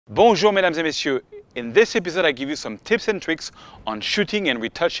Bonjour mesdames et messieurs. In this episode I give you some tips and tricks on shooting and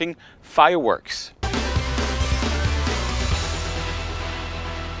retouching fireworks.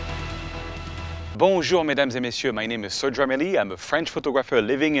 Bonjour mesdames et messieurs, my name is Serge Ramelli. I'm a French photographer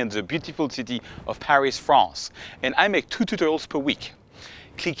living in the beautiful city of Paris, France, and I make 2 tutorials per week.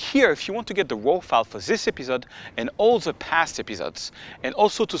 Click here if you want to get the raw file for this episode and all the past episodes. And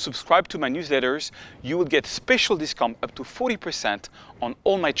also to subscribe to my newsletters, you will get special discount up to 40% on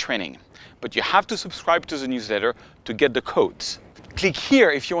all my training. But you have to subscribe to the newsletter to get the codes. Click here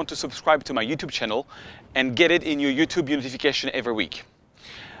if you want to subscribe to my YouTube channel and get it in your YouTube notification every week.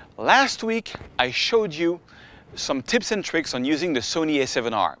 Last week, I showed you some tips and tricks on using the Sony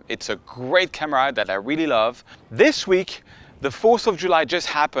a7R. It's a great camera that I really love. This week, the 4th of July just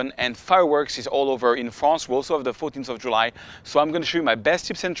happened and fireworks is all over in France. We also have the 14th of July. So I'm going to show you my best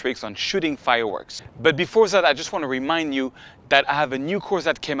tips and tricks on shooting fireworks. But before that, I just want to remind you that I have a new course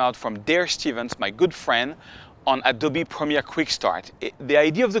that came out from Dare Stevens, my good friend, on Adobe Premiere Quick Start. The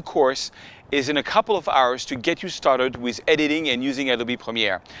idea of the course is in a couple of hours to get you started with editing and using Adobe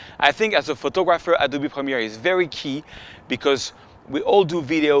Premiere. I think as a photographer, Adobe Premiere is very key because we all do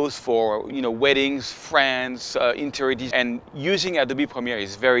videos for weddings, friends, interior, and using Adobe Premiere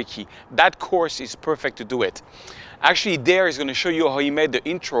is very key. That course is perfect to do it. Actually, Dare is going to show you how he made the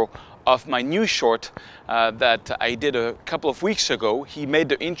intro of my new short that I did a couple of weeks ago. He made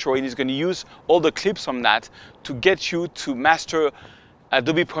the intro and he's going to use all the clips from that to get you to master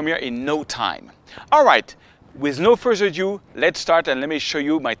Adobe Premiere in no time. All right, with no further ado, let's start and let me show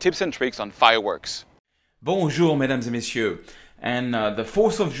you my tips and tricks on fireworks. Bonjour, mesdames et messieurs. And the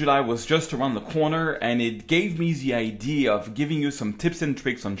 4th of July was just around the corner and it gave me the idea of giving you some tips and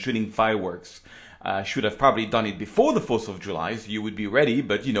tricks on shooting fireworks. I should have probably done it before the 4th of July so you would be ready,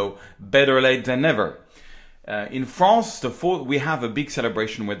 but better late than never. In France, we have a big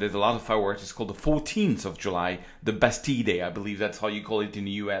celebration where there's a lot of fireworks. It's called the 14th of July, the Bastille Day, I believe that's how you call it in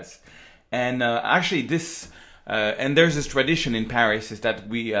the US. And actually and there's this tradition in Paris is that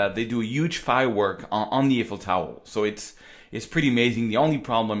they do a huge firework on the Eiffel Tower. So it's pretty amazing. The only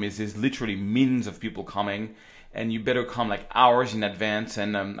problem is there's literally millions of people coming and you better come like hours in advance.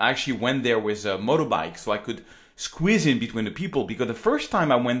 And I actually went there with a motorbike so I could squeeze in between the people, because the first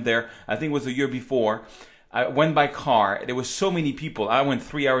time I went there, I think it was the year before, I went by car. There was so many people. I went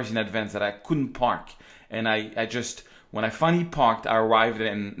 3 hours in advance that I couldn't park. And when I finally parked, I arrived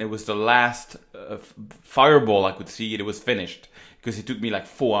and it was the last fireball I could see. It was finished because it took me like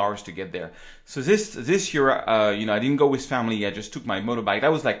 4 hours to get there. So this year, I didn't go with family. I just took my motorbike.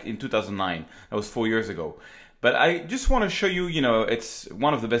 That was like in 2009. That was 4 years ago. But I just want to show you, it's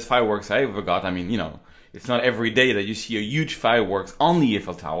one of the best fireworks I ever got. I mean, it's not every day that you see a huge fireworks on the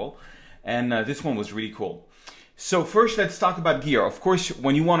Eiffel Tower. And this one was really cool. So first, let's talk about gear. Of course,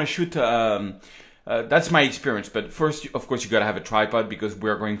 when you want to shoot, that's my experience. But first, of course, you got to have a tripod because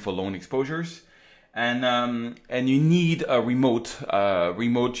we're going for long exposures. And you need a remote,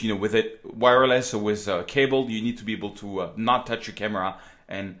 with it wireless or with a cable. You need to be able to not touch your camera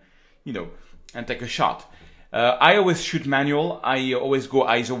and take a shot. I always shoot manual. I always go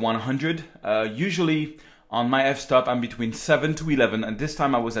ISO 100. Usually on my f-stop, I'm between 7 to 11, and this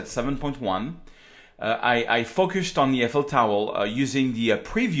time I was at 7.1. I focused on the Eiffel Tower using the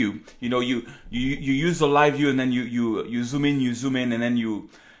preview. You use the live view and then you zoom in, and then you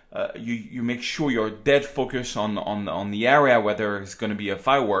make sure you're dead focused on the area where there is going to be a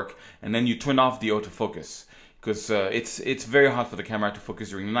firework, and then you turn off the autofocus because it's very hard for the camera to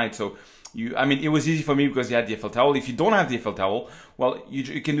focus during the night. So it was easy for me because you had the Eiffel Tower. If you don't have the Eiffel Tower, well,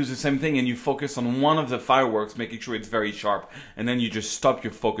 you can do the same thing and you focus on one of the fireworks, making sure it's very sharp, and then you just stop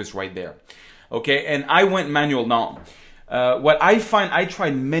your focus right there. Okay, and I went manual now. What I find, I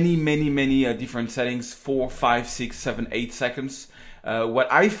tried many different settings, 4, 5, 6, 7, 8 seconds. What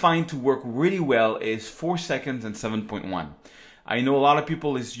I find to work really well is 4 seconds and 7.1. I know a lot of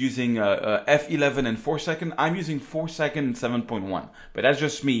people is using F11 and 4 second. I'm using 4 second and 7.1, but that's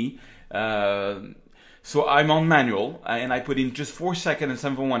just me. So I'm on manual and I put in just 4 seconds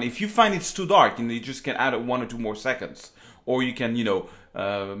and 7.1. If you find it's too dark, you just can add 1 or 2 more seconds, or you can,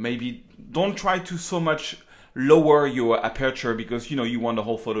 maybe don't try to so much lower your aperture because you want the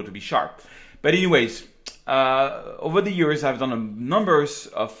whole photo to be sharp. But anyways, over the years I've done a numbers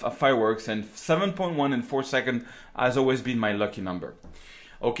of fireworks, and 7.1 and 4 seconds has always been my lucky number.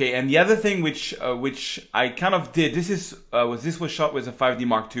 Okay, and the other thing which I kind of did, this was shot with a 5D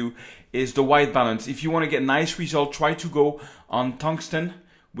Mark II, is the white balance. If you want to get nice result, try to go on tungsten,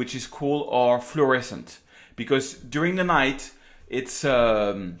 which is cool, or fluorescent, because during the night it's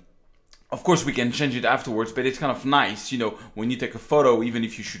Of course, we can change it afterwards, but it's kind of nice, you know, when you take a photo, even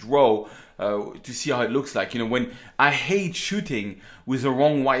if you shoot RAW, to see how it looks like. You know, when I hate shooting with the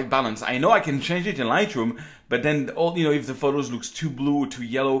wrong white balance, I know I can change it in Lightroom, but then you know, if the photos looks too blue or too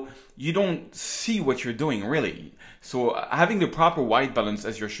yellow, you don't see what you're doing really. So having the proper white balance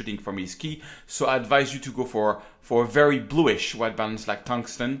as you're shooting for me is key. So I advise you to go for a very bluish white balance like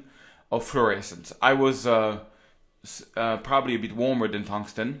tungsten or fluorescent. I was probably a bit warmer than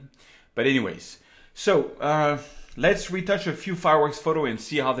tungsten. But anyways, so let's retouch a few fireworks photo and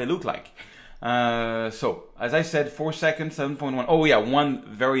see how they look like. So as I said, 4 seconds, 7.1. Oh yeah, one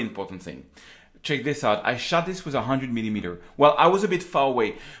very important thing. Check this out. I shot this with 100mm. Well, I was a bit far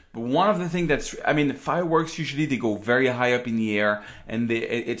away, but one of the things that's, I mean, fireworks usually they go very high up in the air, and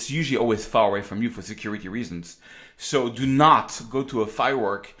it's usually always far away from you for security reasons. So do not go to a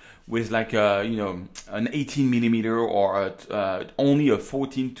firework with like a, you know, an 18mm or only a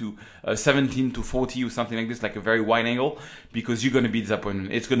 14 to 17 to 40 or something like this, like a very wide angle, because you're going to be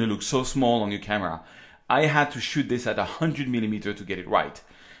disappointed. It's going to look so small on your camera. I had to shoot this at 100mm to get it right.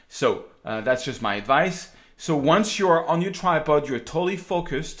 So that's just my advice. So once you're on your tripod, you're totally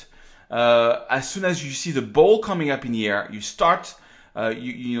focused. As soon as you see the ball coming up in the air, you start,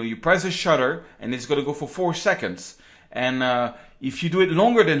 you press the shutter, and it's going to go for 4 seconds. And if you do it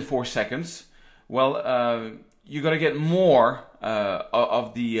longer than 4 seconds, well, you're gonna get more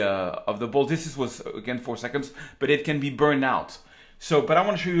of the ball. This was again 4 seconds, but it can be burned out. So, but I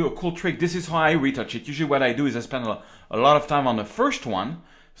want to show you a cool trick. This is how I retouch it. Usually, what I do is I spend a lot of time on the first one.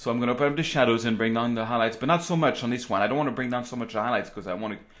 So I'm gonna open up the shadows and bring down the highlights, but not so much on this one. I don't want to bring down so much the highlights because I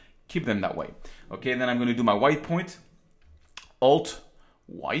want to keep them that way. Okay, and then I'm gonna do my white point, Alt,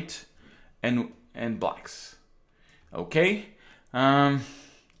 white, and blacks. Okay,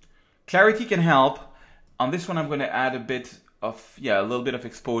 clarity can help. On this one, I'm going to add a bit of, a little bit of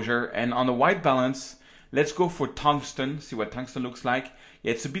exposure. And on the white balance, let's go for tungsten. See what tungsten looks like.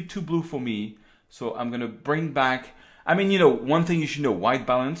 Yeah, it's a bit too blue for me. So I'm going to bring back, I mean, you know, one thing you should know, white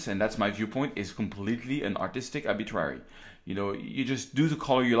balance, and that's my viewpoint, is completely an artistic arbitrary. You know, you just do the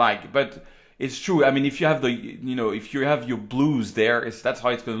color you like. But it's true. I mean, if you have the, you know, if you have your blues there, that's how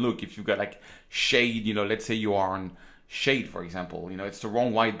it's going to look. If you've got like shade, you know, let's say you are on shade, for example, you know, it's the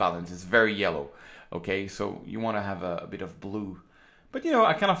wrong white balance. It's very yellow. Okay, so you want to have a bit of blue. But, you know,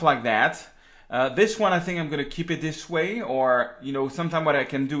 I kind of like that. This one, I think I'm going to keep it this way. Or, you know, sometimes what I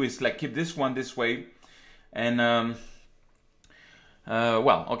can do is like keep this one this way. And,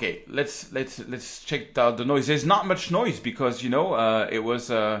 well, okay, let's check out the noise. There's not much noise because, you know, it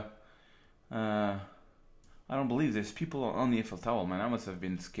was... I don't believe there's people on the Eiffel Tower, man. That must have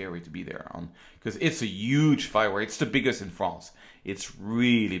been scary to be there on, because it's a huge firework. It's the biggest in France. It's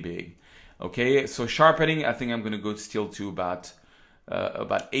really big. Okay, so sharpening, I think I'm going to go still to about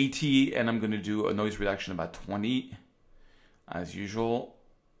 80, and I'm going to do a noise reduction about 20, as usual.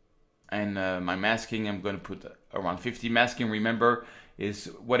 And my masking, I'm going to put around 50. Masking, remember,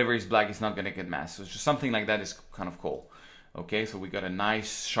 is whatever is black is not going to get masked. So just something like that is kind of cool. Okay, so we got a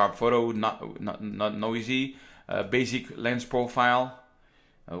nice sharp photo, not noisy, basic lens profile.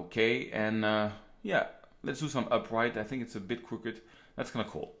 Okay, and yeah, let's do some upright. I think it's a bit crooked. That's kind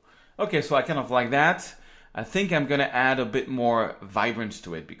of cool. Okay, so I kind of like that. I think I'm gonna add a bit more vibrance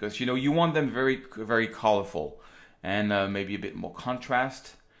to it because, you know, you want them very, very colorful, and maybe a bit more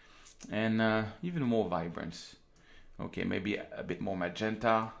contrast, and even more vibrance. Okay, maybe a bit more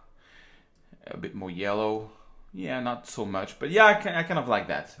magenta, a bit more yellow. Yeah, not so much, but yeah, I kind of like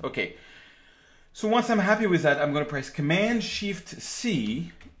that. Okay, so once I'm happy with that, I'm going to press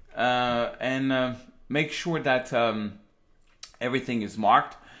Command-Shift-C and make sure that everything is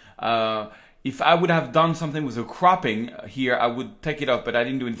marked. If I would have done something with the cropping here, I would take it off, but I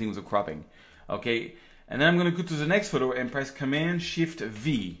didn't do anything with the cropping. Okay, and then I'm going to go to the next photo and press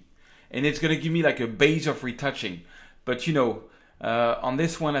Command-Shift-V, and it's going to give me like a base of retouching. But, you know, on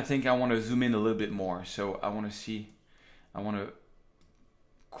this one, I think I want to zoom in a little bit more. So I want to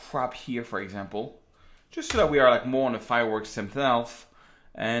crop here, for example, just so that we are like more on the fireworks themselves.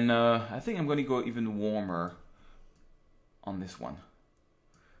 And I think I'm going to go even warmer on this one.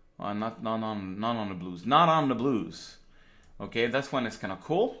 Not on the blues. Not on the blues. Okay, that's one that's kind of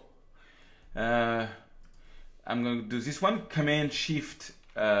cool. I'm going to do this one,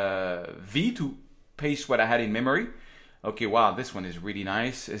 Command-Shift-V to paste what I had in memory. Okay, wow, this one is really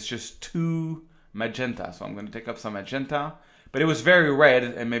nice. It's just too magenta, so I'm going to take up some magenta. But it was very red,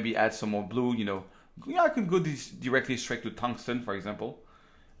 and maybe add some more blue, you know. Yeah, I could go directly straight to tungsten, for example.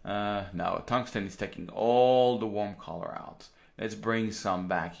 Now, tungsten is taking all the warm color out. Let's bring some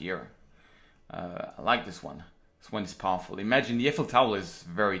back here. I like this one. This one is powerful. Imagine the Eiffel Tower is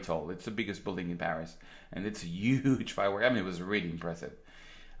very tall. It's the biggest building in Paris. And it's a huge firework. I mean, it was really impressive.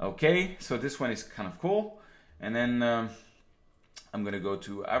 Okay, so this one is kind of cool. And then I'm going to go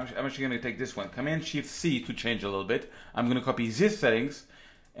to, I'm actually going to take this one. Command-Shift-C to change a little bit. I'm going to copy this settings.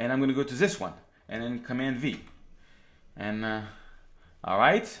 And I'm going to go to this one. And then Command-V. And, all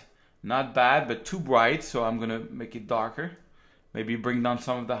right. Not bad, but too bright. So I'm going to make it darker. Maybe bring down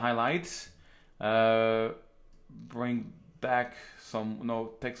some of the highlights. Bring back some,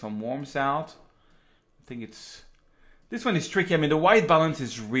 no, take some warmth out. I think this one is tricky. I mean, the white balance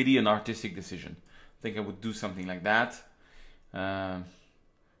is really an artistic decision. I think I would do something like that.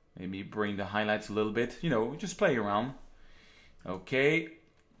 Maybe bring the highlights a little bit. You know, just play around. Okay.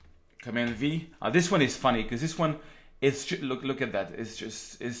 Command V. This one is funny because this one is look at that. It's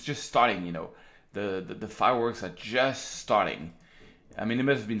just starting. You know, the fireworks are just starting. I mean, it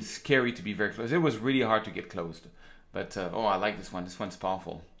must have been scary to be very close. It was really hard to get close. But oh, I like this one. This one's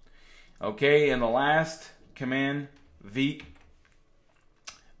powerful. Okay, and the last Command V.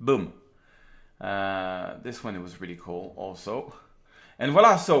 Boom. This one, it was really cool also. And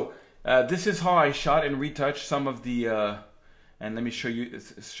voila, so this is how I shot and retouched some of the, and let me show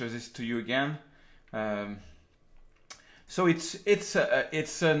this to you again. So it's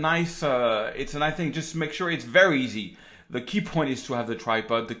a nice thing. Just make sure it's very easy. The key point is to have the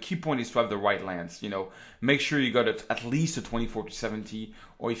tripod. The key point is to have the right lens. You know, make sure you got at least a 24-70,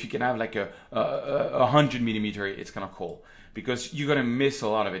 or if you can have like a 100mm, it's kind of cool because you're gonna miss a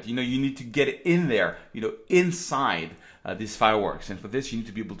lot of it. You know, you need to get it in there. You know, inside these fireworks, and for this you need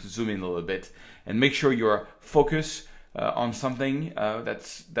to be able to zoom in a little bit and make sure you're focused on something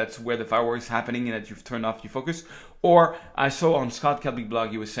that's where the fireworks is happening and that you've turned off your focus. Or I saw on Scott Kelby's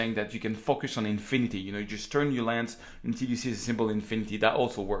blog, he was saying that you can focus on infinity. You know, you just turn your lens until you see the symbol infinity. That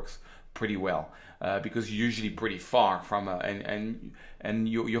also works pretty well because you're usually pretty far from and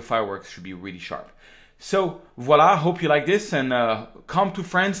your fireworks should be really sharp. So voila, hope you like this, and come to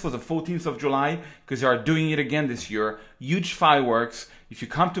France for the 14th of July because they are doing it again this year. Huge fireworks. If you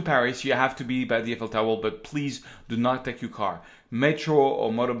come to Paris, you have to be by the Eiffel Tower, but please do not take your car. Metro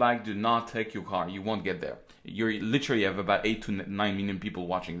or motorbike, do not take your car. You won't get there. You literally have about 8 to 9 million people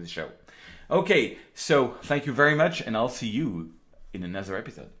watching this show. Okay, so thank you very much, and I'll see you in another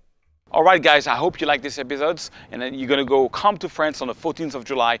episode. All right, guys, I hope you like this episode, and then you're gonna go come to France on the 14th of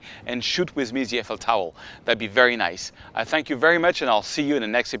July and shoot with me the Eiffel Tower. That'd be very nice. I thank you very much, and I'll see you in the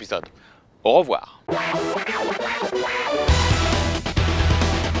next episode. Au revoir.